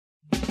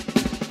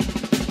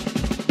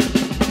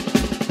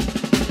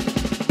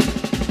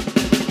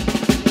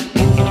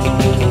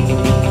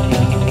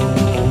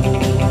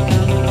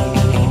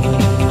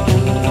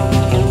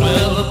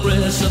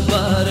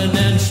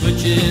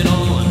switch it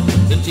on.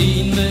 The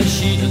teen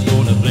machine is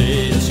gonna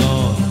play a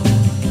song.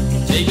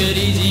 Take it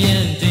easy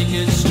and take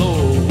it slow.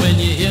 When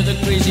you hear the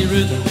crazy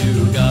rhythm,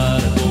 you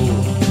gotta go.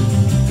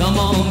 Come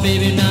on,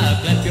 baby, now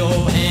clap your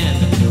hand.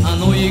 I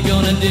know you're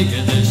gonna dig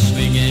it, this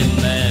swinging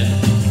band.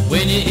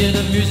 When you hear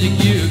the music,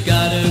 you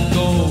gotta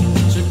go.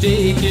 So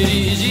take it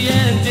easy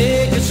and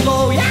take it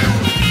slow,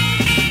 yeah!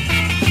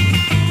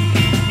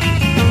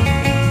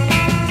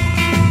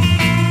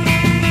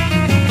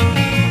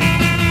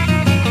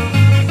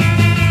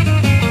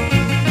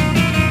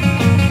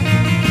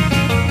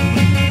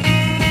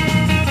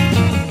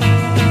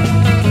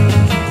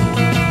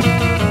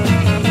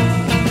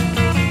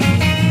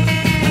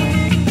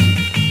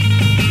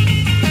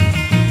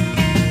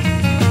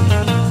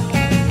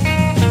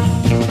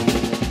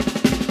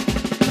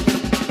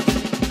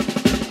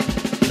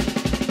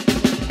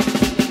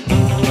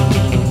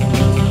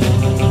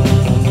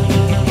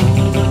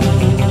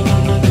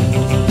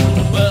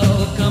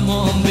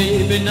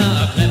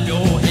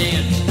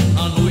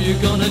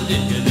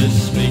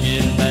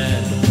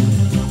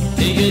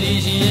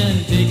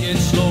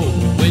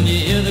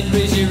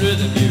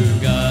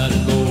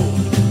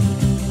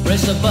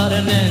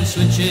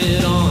 Switch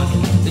it on.